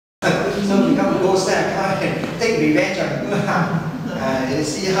So become a ghost there, come and take revenge on you. You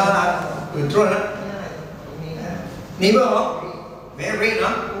see how you throw it? Neighbor, no? Very red,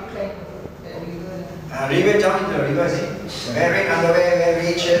 no? River jump into the river, see? Very red underwear, very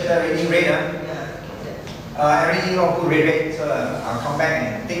red shirt, very red, everything all put red, so I'll come back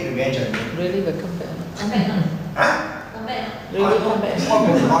and take revenge on you. Really will come back? Come back, no? Huh? Come back, no? Really come back?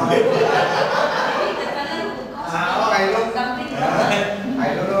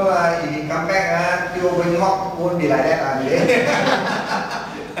 I don't know if he come back, you open hot won't be like that.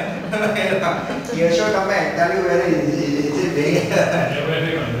 He'll sure come back and tell you whether is it big.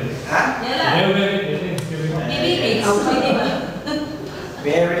 Huh? Maybe it's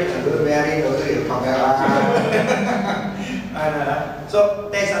Very good, you come back. So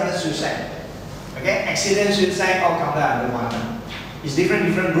that's under suicide. Okay, accident, suicide, all come under one. It's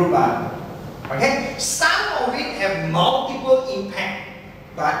different group. Okay, some of it have multiple impact,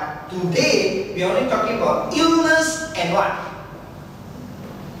 but today we are only talking about illness and what?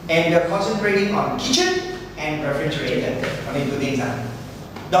 And we are concentrating on kitchen and refrigerator. Only two things.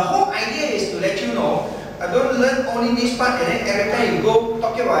 The whole idea is to let you know, don't learn only this part and then every time you go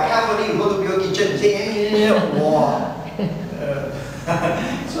talking about health only, you go to your kitchen and say, wow.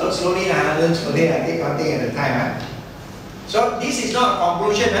 So slowly, learn slowly, take one thing at a time. So this is not a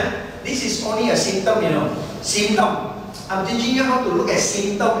conclusion. This is only a symptom, Symptom. I'm teaching you how to look at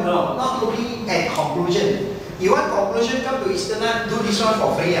symptom, not looking at conclusion. You want conclusion, come to Eastern, do this one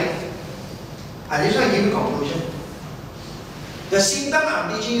for free. This one give you conclusion. The symptom I'm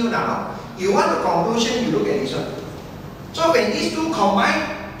teaching you now, you want a conclusion, you look at this one. So when these two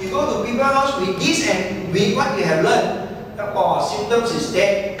combine, you go to people's house with this and with what you have learned. Symptoms is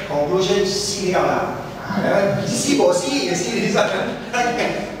that, conclusion, see you see this one.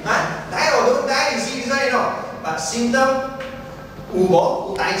 Die or don't die, you see this one, But symptom,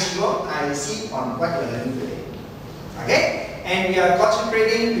 I see on what you're learning today. Okay? And we are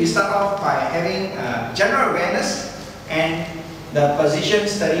concentrating, we start off by having general awareness and the position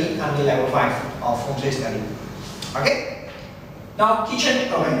study under level 5 of Feng Shui study. Okay? Now,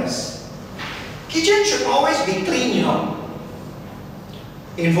 kitchen awareness. Kitchen should always be clean,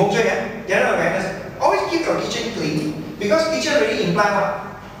 In Feng Shui, general awareness, always keep your kitchen clean because kitchen really implies what?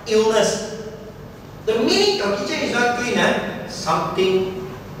 Illness. The minute your kitchen is not clean, something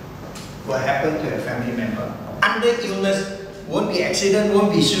will happen to a family member. Under illness, won't be accident,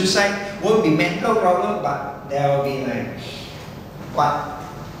 won't be suicide, won't be mental problem, but there will be like what?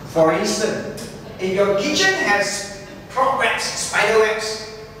 For instance, if your kitchen has cobwebs, spider webs,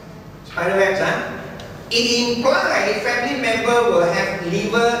 it implies family member will have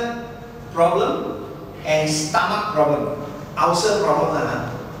liver problem and stomach problem, ulcer problem.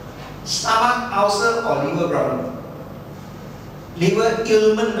 Stomach ulcer or liver problem, liver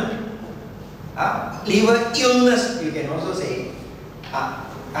ailment, liver illness. You can also say.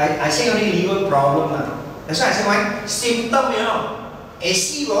 I say only liver problem. That's why I say why symptom.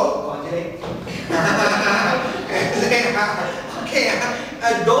 SIBO. Okay.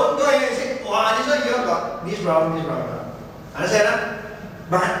 Don't go ahead and say, wow, this one you have got this problem. Understand?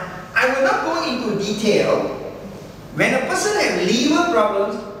 But I will not go into detail. When a person has liver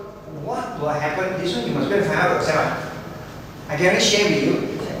problems, what will happen? This one you must go and find out yourself. I can only share with you.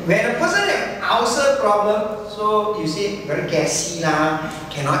 When a person has ulcer problem, so you see very gassy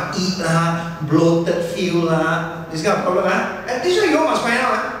cannot eat bloated feel this kind of problem and this one you must find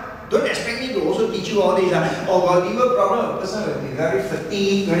out. Don't expect me to also teach you all this or got liver problem, a person will be very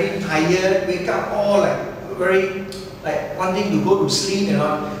fatigued, very tired, wake up all very wanting to go to sleep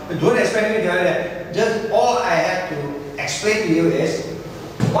But don't expect me to do that. Just all I have to explain to you is,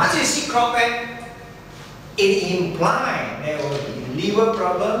 once you see cobweb, it implies there will be liver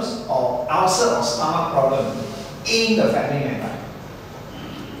problems or ulcer or stomach problem in the family member.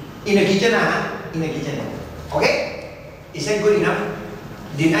 In the kitchen, Okay? Is that good enough?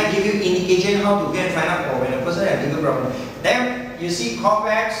 Did I give you indication how to get and find out when a person has liver problem? Then you see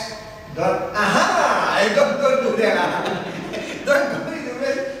cobwebs, don't do that. Don't do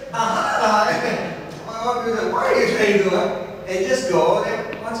it. What are you trying to do? And just go,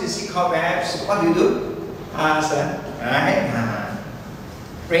 then once you see cobwebs, what do you do? Right?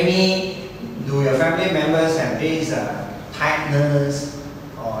 Rainy, do your family members have this tightness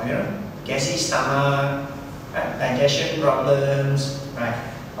or gassy stomach, digestion problems, right?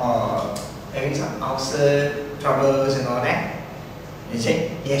 Or having some ulcer troubles and all that? You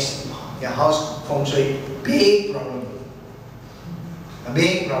say, yes, your house Feng Shui, big problem. A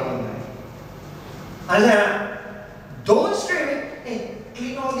big problem, right? Understand? Don't straight away, hey,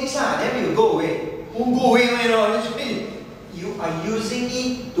 clean all this then you go away. Won't go away, This way, you are using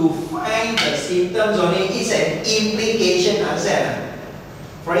it to find the symptoms only. It's an implication, understand?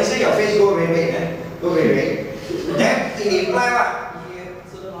 For instance, your face go very red, go very red. Then it implies what?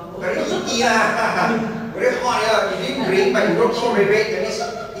 Very heaty very hot. You didn't drink, but you don't so very red. That means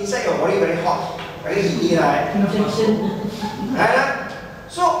inside your body very hot, very heaty, right? Right?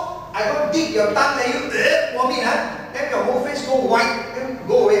 So I go dig your tongue, then you vomit, then your whole face go white, then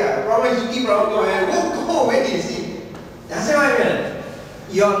go away. Problem heaty, problem go away. Won't go away, you see. That's what I mean.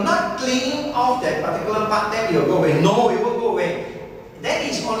 You're not cleaning off that particular part, then you'll go away. No, it won't go away. That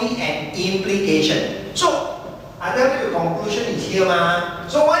is only an implication. So I tell you the conclusion is here,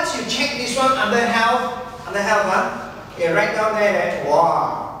 So once you check this one under health, you write down there that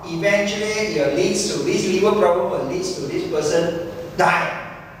wow, eventually it leads to this liver problem, or leads to this person die.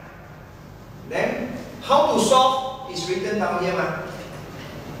 Then how to solve is written down here,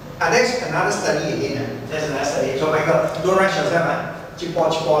 That's another study again. That's another study. So Michael, don't rush yourself,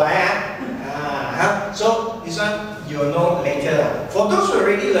 So this one you'll know later. For those who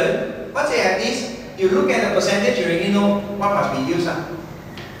already learned, once you have this, you look at the percentage, you already know what must be used.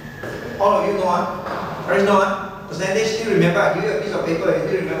 All of you know, already know, percentage, still remember. I give you a piece of paper, you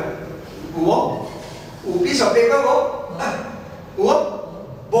still remember. Piece of paper,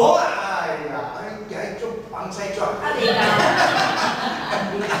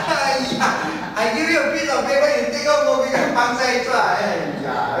 I give you a piece of paper, you take out moving and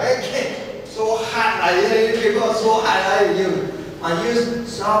so hard, paper so hard, I use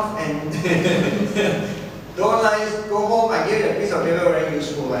soft and don't like go home. I give you a piece of paper very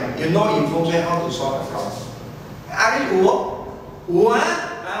useful, right? You know in Feng Shui how to solve the problem.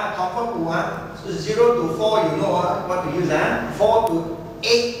 Confirm so 0 to 4 you know what to use, 4 to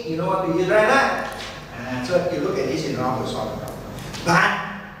 8 you know what to use, right? So if you look at this, you know how to solve the problem. But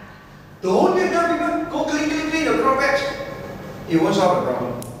don't you tell people go clean the crop patch. It won't solve the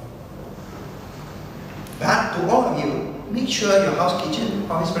problem. But to all of you, make sure your house kitchen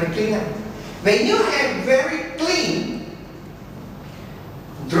is very clean. When you have very clean,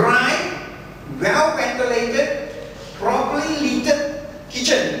 dry, well ventilated, properly lighted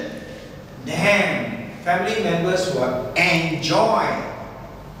kitchen, then family members will enjoy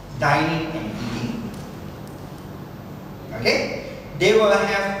dining and eating. Okay? They will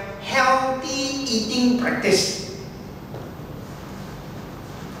have healthy eating practice.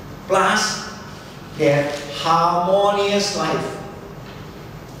 Plus, their harmonious life.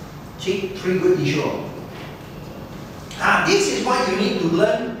 See, 3 good issues. This is what you need to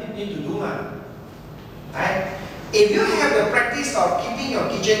learn and need to do. Right? If you have the practice of keeping your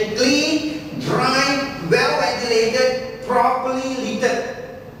kitchen clean, dry, well ventilated, properly lit,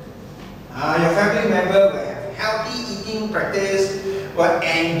 your family member will have healthy eating practice, will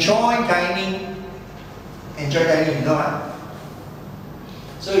enjoy dining. Enjoy dining, you know.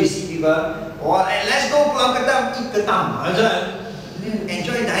 So you see people, let's go Pulau Ketam, eat ketam.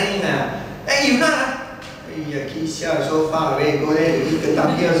 Enjoy dining. Hey, you know, kids are so far away, go there to eat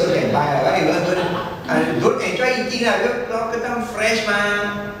ketam here so can buy. Don't enjoy eating. Pulau Ketam fresh,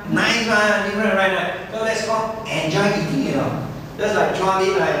 nice, different, right? So let's go enjoy eating, you know. Just like Chuan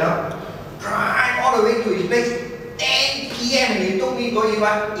Lin, you know, drive all the way to his place, 10 p.m. and he told me go eat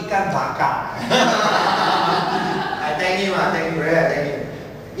what? Ikan bakar. I thank him, thank you.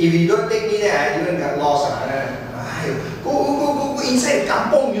 If you don't take me there, I even got lost. Go inside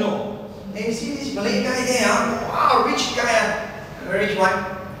kampong, you know. And you see this Malay guy there, wow, rich guy, rich one,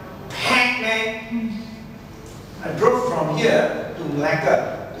 packed man. I drove from here to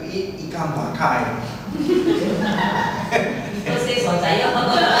Malacca to eat ikan bakar. Don't say so, don't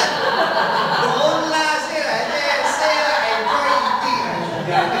lah, say like that, say like enjoy eating.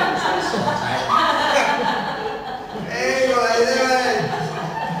 Hey, go like that.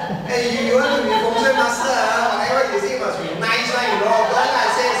 Hey, you want to be Feng Shui master, whatever you say must be nice, you know. Don't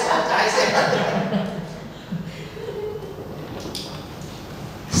like say so,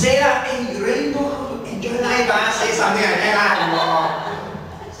 say lah, hey, you really know how to enjoy life, say something like that, you know.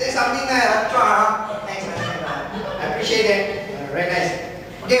 Say something like that, thanks, I appreciate it. Very nice.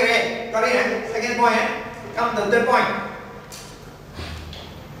 Okay, got it, second point, come to the third point.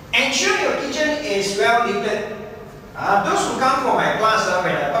 Ensure your kitchen is well lit. Those who come for my class,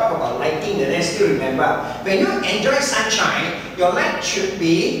 when I talk about lighting, they still remember. When you enjoy sunshine, your light should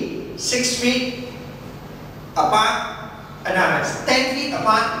be 6 feet apart, 10 feet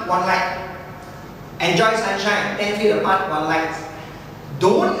apart, one light. Enjoy sunshine, 10 feet apart, one light.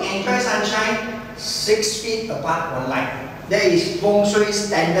 Don't enjoy sunshine, 6 feet apart, one light. That is Feng Shui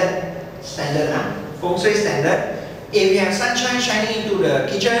standard. Feng Shui standard. If you have sunshine shining into the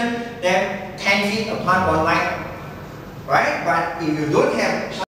kitchen, then 10 feet apart, one light. right? But if you don't have